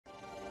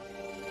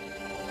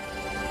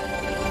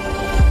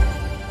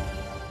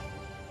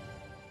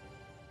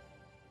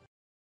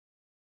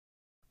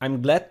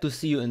I'm glad to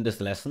see you in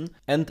this lesson,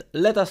 and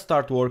let us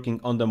start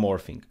working on the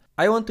morphing.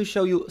 I want to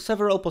show you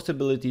several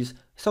possibilities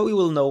so you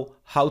will know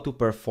how to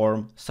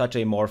perform such a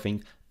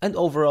morphing and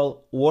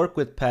overall work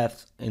with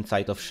paths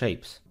inside of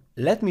shapes.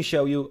 Let me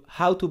show you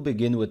how to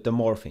begin with the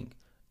morphing.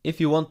 If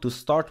you want to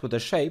start with a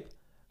shape,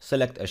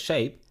 select a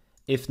shape.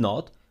 If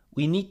not,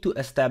 we need to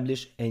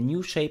establish a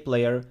new shape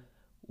layer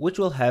which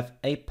will have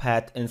a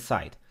path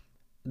inside.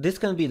 This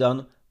can be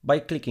done by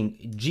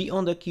clicking G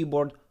on the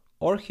keyboard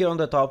or here on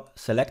the top,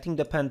 selecting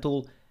the pen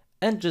tool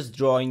and just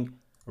drawing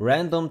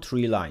random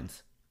 3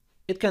 lines.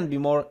 It can be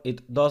more,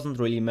 it doesn't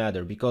really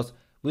matter because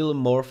we'll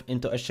morph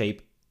into a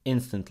shape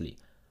instantly.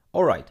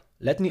 Alright,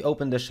 let me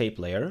open the shape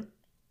layer.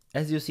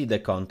 As you see, the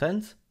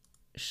contents,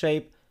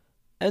 shape,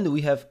 and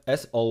we have,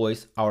 as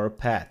always, our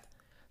path.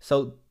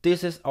 So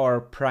this is our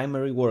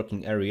primary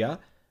working area,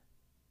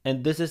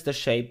 and this is the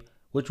shape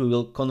which we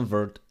will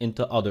convert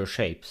into other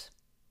shapes.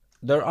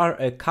 There are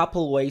a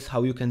couple ways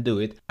how you can do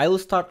it. I will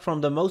start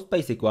from the most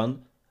basic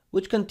one,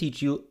 which can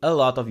teach you a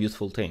lot of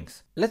useful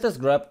things. Let us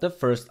grab the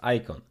first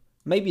icon,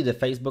 maybe the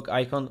Facebook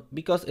icon,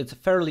 because it's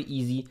fairly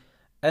easy,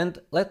 and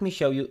let me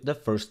show you the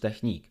first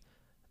technique.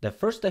 The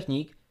first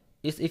technique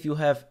is if you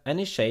have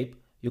any shape,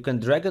 you can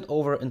drag it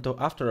over into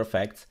After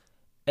Effects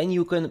and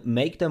you can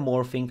make the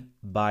morphing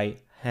by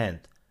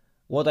hand.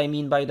 What I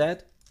mean by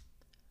that?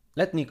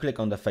 Let me click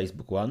on the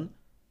Facebook one.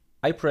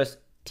 I press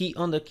T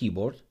on the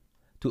keyboard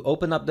to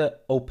open up the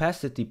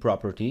opacity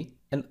property,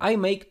 and I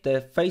make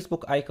the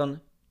Facebook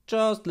icon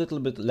just a little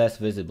bit less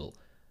visible,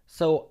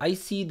 so I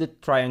see the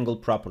triangle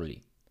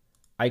properly.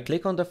 I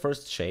click on the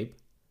first shape,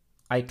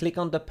 I click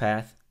on the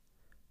path,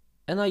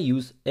 and I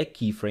use a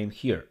keyframe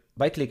here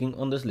by clicking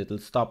on this little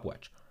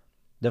stopwatch.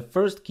 The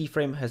first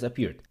keyframe has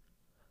appeared.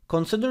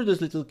 Consider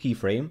this little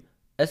keyframe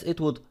as it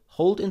would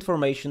hold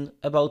information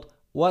about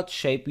what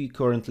shape we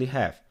currently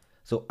have.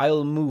 So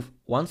I'll move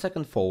 1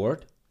 second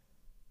forward,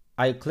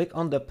 I click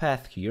on the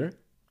path here,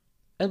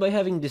 and by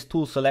having this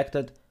tool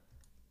selected,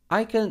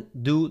 I can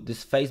do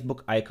this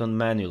Facebook icon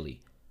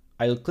manually.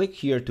 I'll click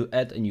here to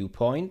add a new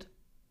point,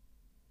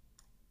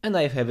 and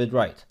I have it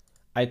right.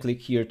 I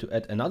click here to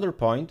add another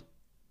point,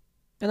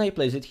 and I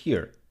place it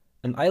here.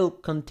 And I'll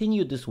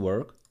continue this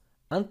work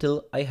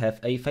until I have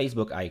a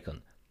Facebook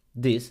icon.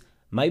 This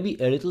might be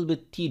a little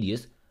bit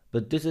tedious,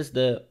 but this is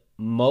the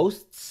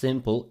most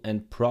simple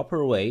and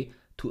proper way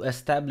to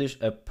establish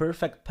a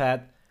perfect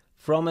path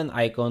from an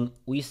icon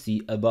we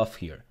see above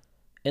here.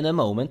 In a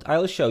moment,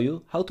 I'll show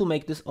you how to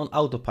make this on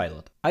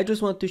autopilot. I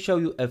just want to show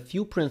you a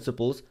few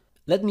principles.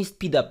 Let me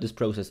speed up this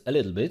process a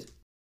little bit.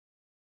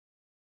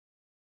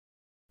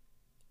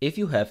 If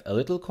you have a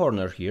little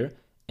corner here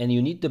and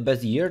you need the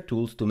Bezier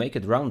tools to make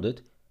it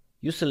rounded,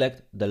 you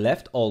select the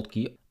left Alt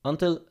key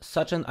until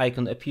such an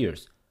icon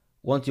appears.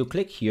 Once you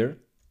click here,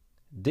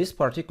 this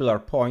particular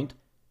point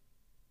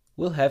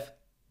will have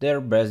their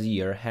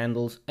Bezier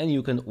handles and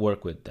you can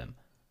work with them.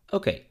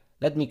 Okay,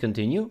 let me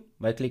continue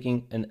by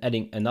clicking and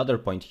adding another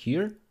point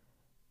here,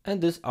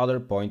 and this other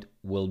point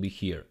will be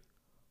here.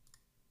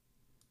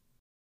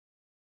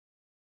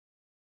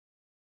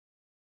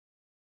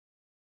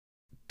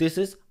 This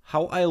is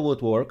how I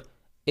would work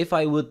if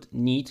I would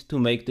need to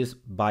make this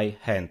by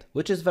hand,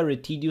 which is very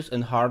tedious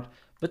and hard,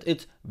 but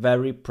it's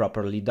very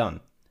properly done.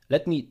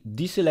 Let me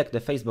deselect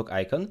the Facebook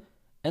icon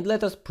and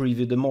let us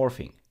preview the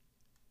morphing.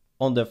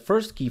 On the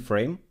first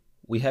keyframe,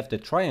 we have the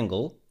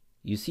triangle,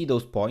 you see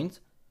those points,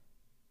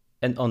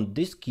 and on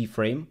this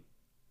keyframe,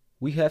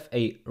 we have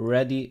a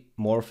ready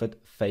morphed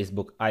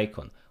Facebook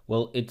icon.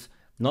 Well, it's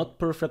not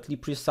perfectly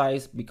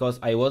precise because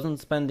I wasn't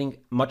spending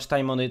much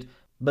time on it,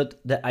 but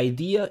the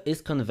idea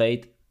is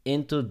conveyed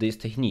into this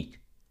technique.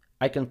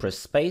 I can press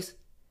space,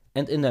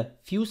 and in a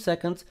few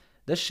seconds,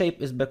 the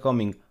shape is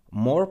becoming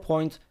more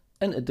points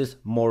and it is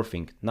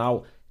morphing.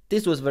 Now,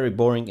 this was very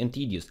boring and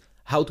tedious.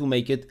 How to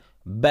make it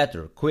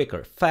better,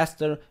 quicker,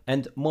 faster,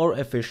 and more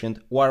efficient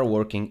while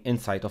working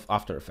inside of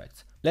After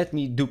Effects. Let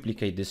me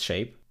duplicate this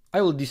shape.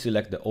 I will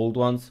deselect the old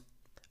ones.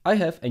 I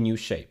have a new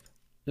shape.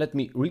 Let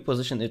me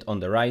reposition it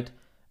on the right,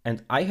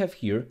 and I have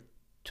here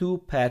 2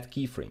 path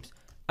keyframes.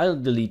 I'll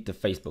delete the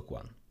Facebook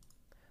one.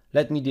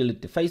 Let me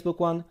delete the Facebook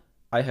one.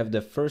 I have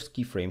the first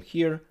keyframe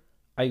here.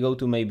 I go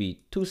to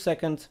maybe 2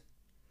 seconds,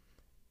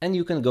 and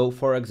you can go,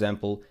 for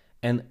example,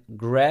 and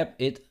grab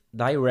it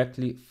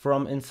directly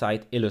from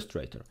inside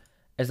Illustrator.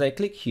 As I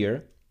click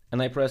here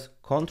and I press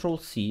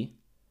Ctrl C,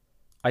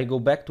 I go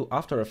back to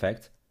After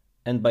Effects,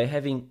 and by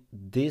having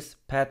this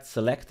path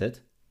selected,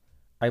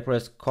 I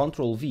press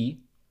Ctrl V,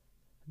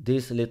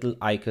 this little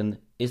icon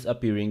is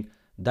appearing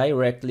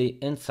directly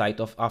inside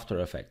of After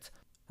Effects.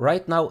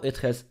 Right now it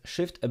has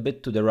shifted a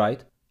bit to the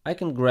right. I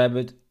can grab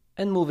it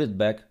and move it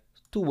back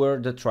to where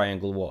the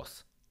triangle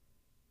was.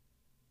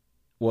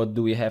 What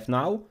do we have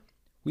now?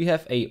 We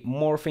have a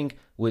morphing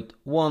with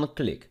 1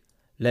 click.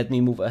 Let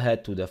me move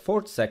ahead to the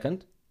 4th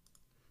second,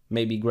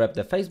 maybe grab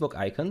the Facebook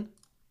icon.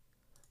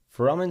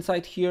 From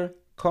inside here,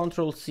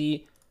 Ctrl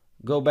C,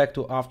 go back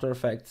to After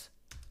Effects,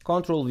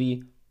 Ctrl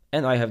V,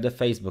 and I have the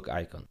Facebook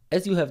icon.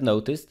 As you have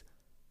noticed,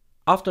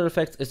 After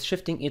Effects is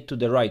shifting it to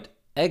the right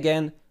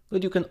again,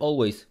 but you can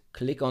always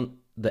click on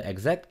the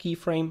exact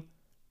keyframe,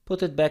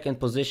 put it back in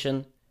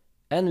position,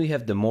 and we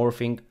have the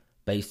morphing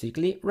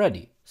basically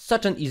ready.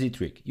 Such an easy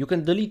trick. You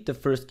can delete the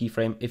first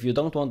keyframe if you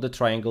don't want the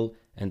triangle,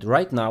 and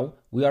right now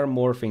we are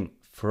morphing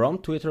from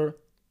Twitter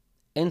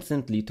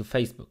instantly to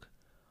Facebook.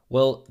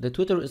 Well, the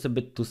Twitter is a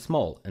bit too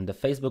small and the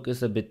Facebook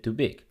is a bit too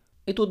big.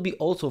 It would be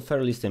also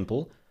fairly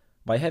simple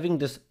by having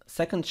this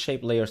second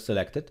shape layer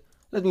selected.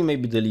 Let me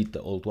maybe delete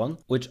the old one,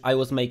 which I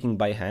was making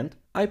by hand.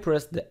 I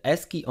press the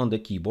S key on the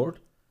keyboard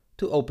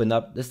to open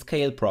up the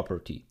scale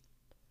property.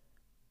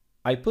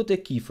 I put the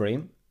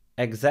keyframe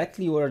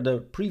exactly where the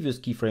previous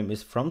keyframe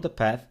is from the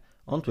path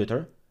on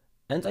Twitter,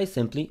 and I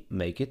simply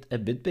make it a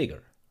bit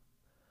bigger.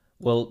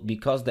 Well,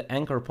 because the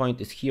anchor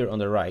point is here on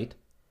the right,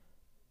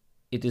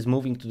 it is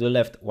moving to the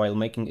left while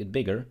making it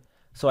bigger,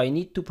 so I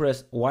need to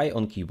press Y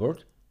on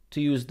keyboard to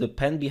use the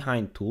pen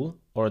behind tool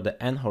or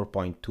the anchor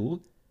point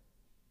tool.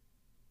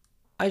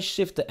 I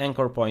shift the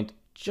anchor point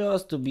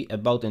just to be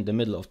about in the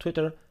middle of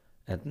Twitter,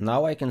 and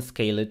now I can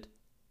scale it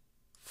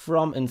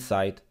from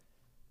inside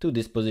to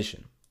this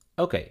position.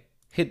 Okay,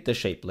 hit the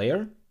shape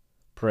layer,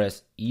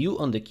 press U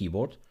on the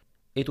keyboard.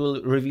 It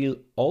will reveal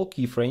all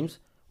keyframes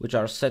which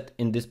are set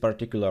in this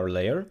particular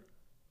layer.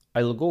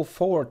 I'll go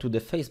forward to the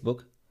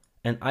Facebook,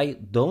 and I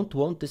don't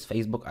want this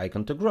Facebook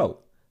icon to grow.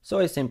 So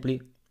I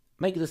simply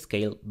make the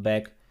scale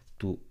back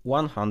to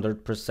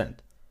 100%.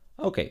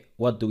 Okay,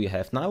 what do we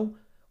have now?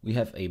 We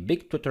have a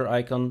big Twitter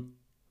icon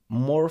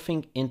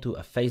morphing into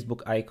a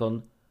Facebook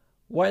icon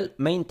while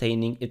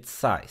maintaining its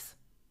size.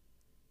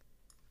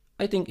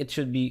 I think it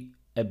should be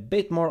a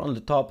bit more on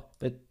the top,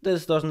 but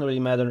this doesn't really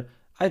matter.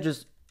 I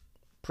just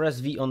press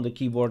V on the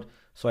keyboard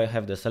so I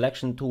have the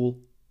selection tool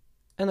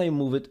and I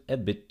move it a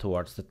bit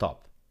towards the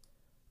top.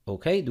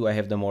 Okay, do I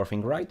have the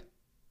morphing right?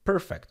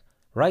 Perfect.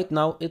 Right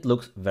now it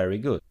looks very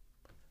good.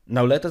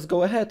 Now let us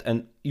go ahead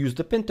and use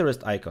the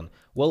Pinterest icon.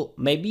 Well,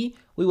 maybe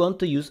we want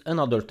to use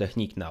another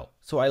technique now.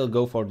 So I'll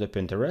go for the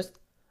Pinterest.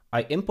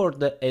 I import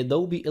the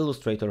Adobe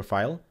Illustrator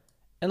file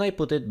and I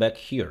put it back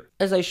here.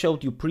 As I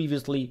showed you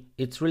previously,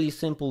 it's really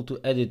simple to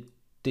edit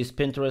this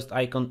Pinterest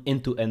icon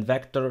into a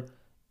vector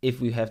if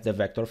we have the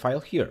vector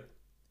file here.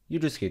 You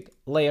just hit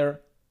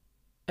Layer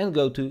and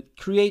go to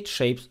Create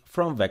Shapes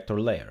from Vector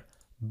Layer.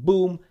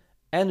 Boom,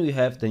 and we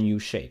have the new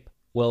shape.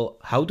 Well,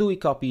 how do we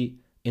copy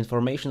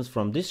informations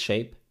from this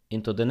shape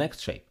into the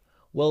next shape?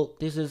 Well,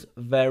 this is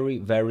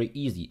very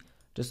easy.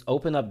 Just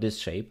open up this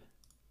shape,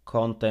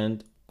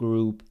 Content,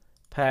 Group,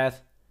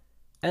 Path,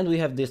 and we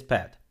have this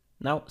path.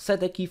 Now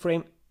set a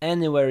keyframe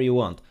anywhere you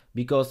want,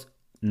 because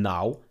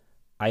now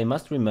I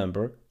must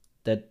remember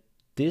that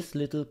this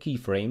little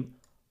keyframe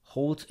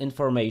holds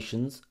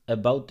informations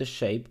about the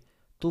shape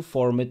to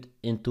form it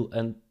into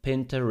a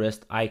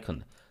Pinterest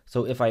icon.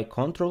 So if I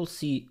Ctrl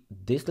C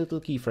this little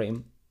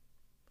keyframe,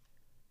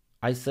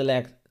 I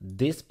select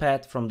this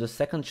path from the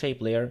second shape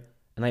layer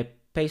and I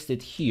paste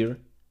it here,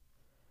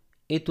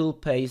 it will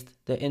paste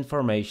the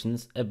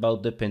informations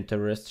about the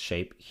Pinterest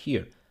shape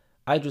here.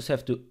 I just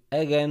have to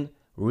again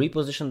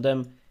reposition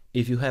them.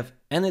 If you have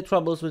any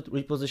troubles with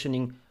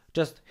repositioning,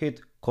 just hit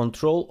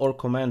Ctrl or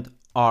Command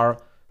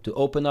R to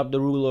open up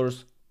the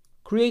rulers.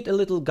 Create a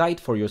little guide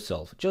for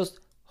yourself. Just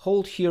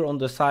hold here on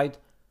the side,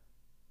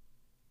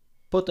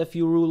 put a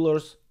few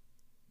rulers.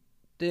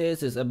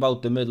 This is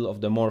about the middle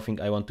of the morphing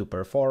I want to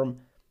perform.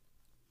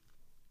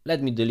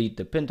 Let me delete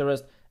the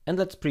Pinterest and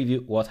let's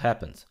preview what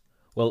happens.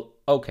 Well,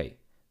 okay,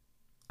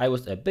 I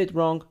was a bit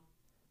wrong.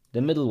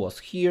 The middle was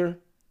here,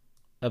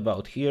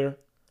 about here.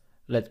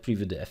 Let's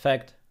preview the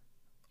effect.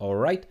 All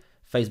right,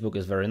 Facebook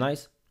is very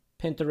nice.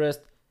 Pinterest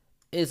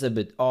is a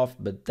bit off,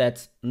 but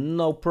that's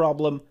no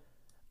problem.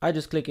 I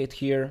just click it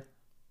here.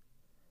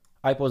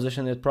 I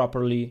position it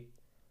properly.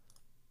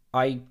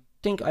 I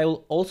think I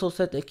will also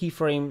set a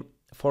keyframe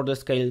for the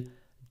scale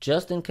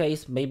just in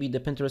case maybe the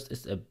Pinterest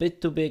is a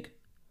bit too big.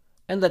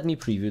 And let me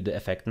preview the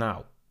effect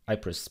now. I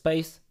press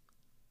space.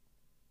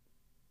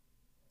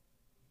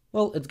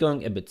 Well, it's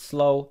going a bit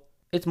slow.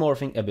 It's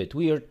morphing a bit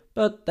weird,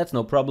 but that's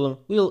no problem.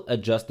 We'll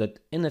adjust that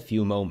in a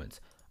few moments.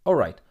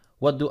 Alright,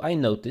 what do I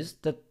notice?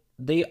 That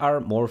they are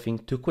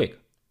morphing too quick.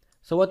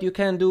 So what you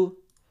can do,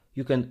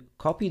 you can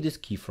copy this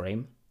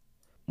keyframe,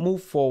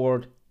 move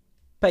forward,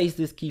 paste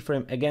this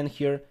keyframe again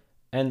here,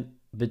 and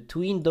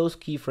between those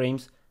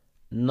keyframes,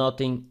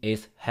 nothing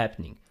is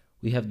happening.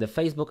 We have the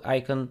Facebook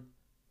icon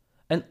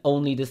and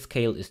only the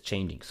scale is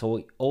changing. So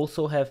we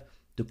also have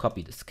to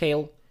copy the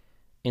scale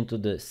into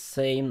the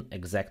same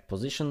exact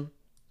position.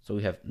 So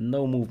we have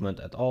no movement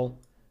at all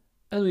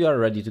and we are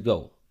ready to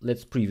go.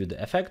 Let's preview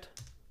the effect.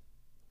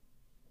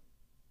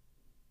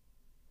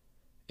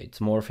 It's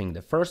morphing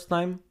the first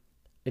time.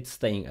 It's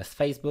staying as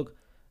Facebook.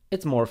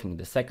 It's morphing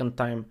the second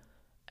time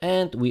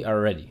and we are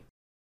ready.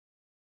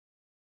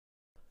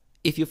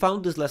 If you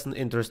found this lesson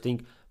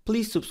interesting,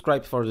 please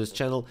subscribe for this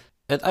channel,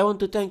 and I want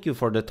to thank you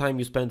for the time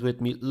you spent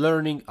with me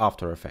learning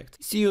After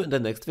Effects. See you in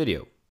the next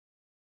video.